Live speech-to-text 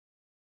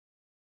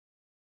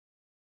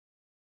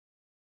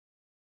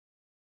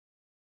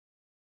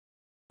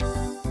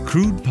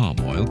Crude palm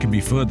oil can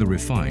be further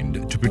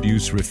refined to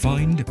produce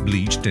refined,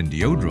 bleached and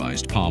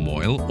deodorized palm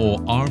oil or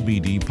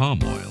RBD palm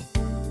oil.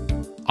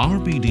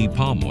 RBD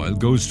palm oil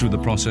goes through the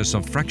process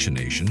of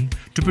fractionation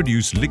to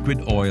produce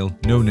liquid oil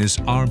known as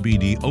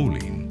RBD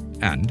olein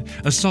and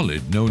a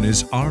solid known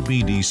as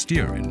RBD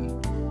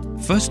stearin.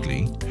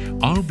 Firstly,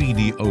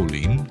 RBD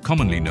olein,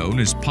 commonly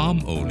known as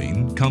palm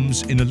olein,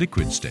 comes in a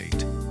liquid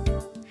state.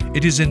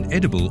 It is an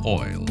edible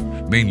oil,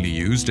 mainly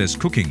used as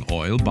cooking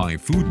oil by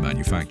food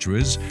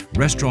manufacturers,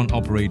 restaurant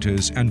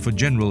operators and for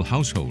general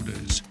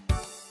householders.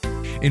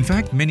 In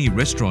fact, many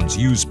restaurants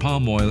use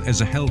palm oil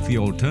as a healthy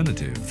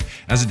alternative,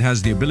 as it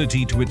has the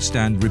ability to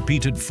withstand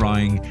repeated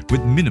frying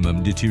with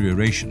minimum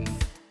deterioration.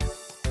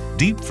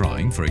 Deep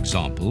frying, for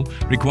example,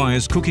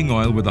 requires cooking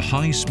oil with a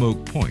high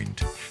smoke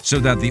point, so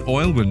that the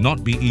oil will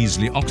not be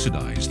easily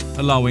oxidized,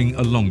 allowing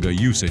a longer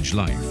usage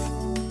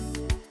life.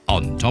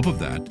 On top of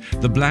that,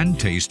 the bland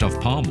taste of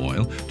palm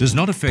oil does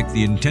not affect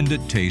the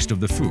intended taste of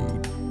the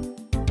food.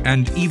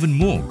 And even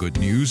more good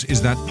news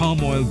is that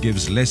palm oil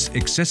gives less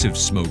excessive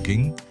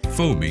smoking,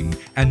 foaming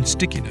and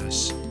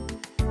stickiness.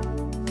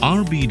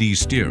 RBD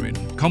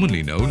stearin,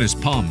 commonly known as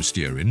palm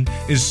stearin,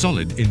 is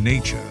solid in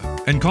nature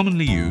and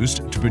commonly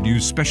used to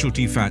produce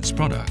specialty fats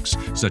products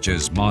such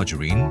as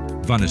margarine,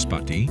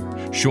 vanaspati,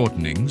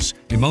 shortenings,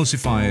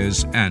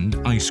 emulsifiers and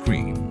ice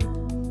cream.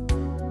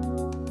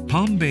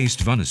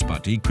 Palm-based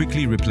vanaspati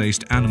quickly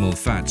replaced animal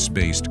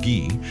fats-based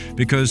ghee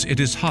because it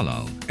is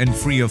halal and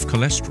free of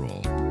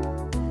cholesterol.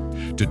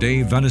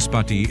 Today,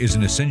 vanaspati is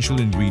an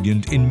essential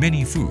ingredient in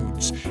many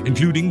foods,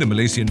 including the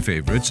Malaysian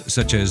favorites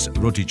such as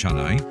roti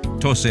canai,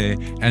 thosai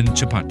and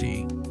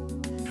chapati.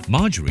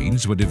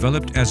 Margarines were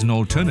developed as an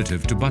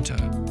alternative to butter.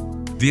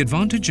 The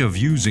advantage of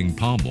using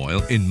palm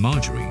oil in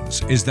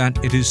margarines is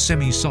that it is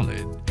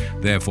semi-solid,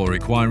 therefore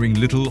requiring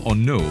little or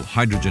no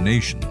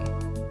hydrogenation.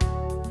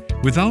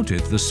 Without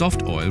it, the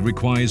soft oil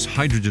requires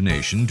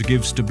hydrogenation to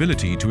give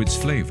stability to its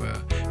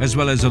flavor, as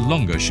well as a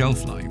longer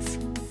shelf life.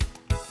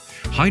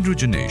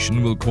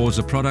 Hydrogenation will cause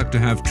a product to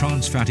have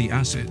trans fatty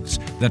acids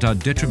that are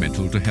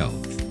detrimental to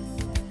health.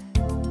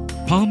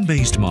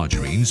 Palm-based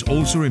margarines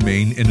also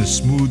remain in a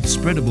smooth,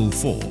 spreadable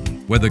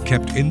form, whether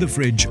kept in the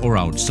fridge or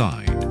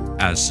outside.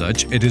 As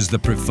such, it is the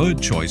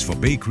preferred choice for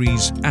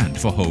bakeries and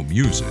for home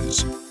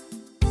users.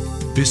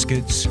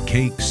 Biscuits,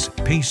 cakes,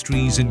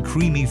 pastries and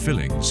creamy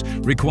fillings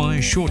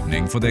require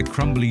shortening for their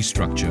crumbly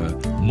structure,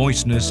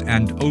 moistness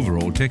and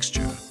overall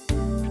texture.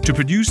 To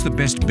produce the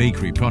best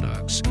bakery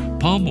products,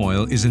 palm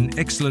oil is an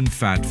excellent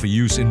fat for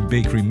use in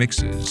bakery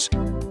mixes.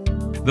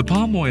 The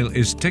palm oil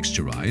is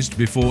texturized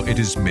before it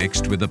is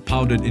mixed with the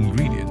powdered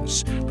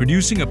ingredients,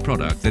 producing a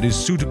product that is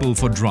suitable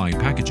for dry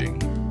packaging.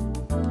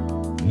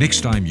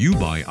 Next time you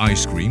buy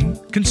ice cream,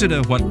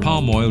 consider what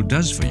palm oil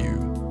does for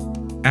you.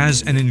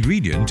 As an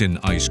ingredient in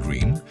ice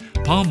cream,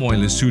 palm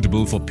oil is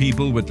suitable for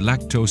people with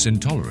lactose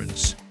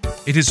intolerance.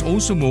 It is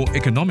also more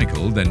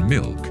economical than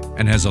milk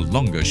and has a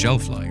longer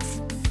shelf life.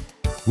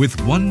 With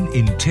 1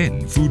 in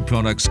 10 food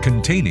products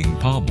containing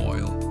palm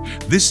oil,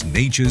 this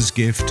nature's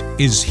gift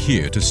is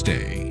here to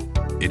stay.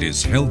 It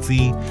is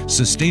healthy,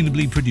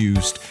 sustainably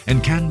produced,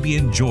 and can be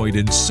enjoyed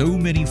in so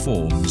many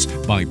forms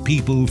by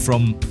people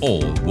from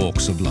all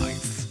walks of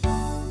life.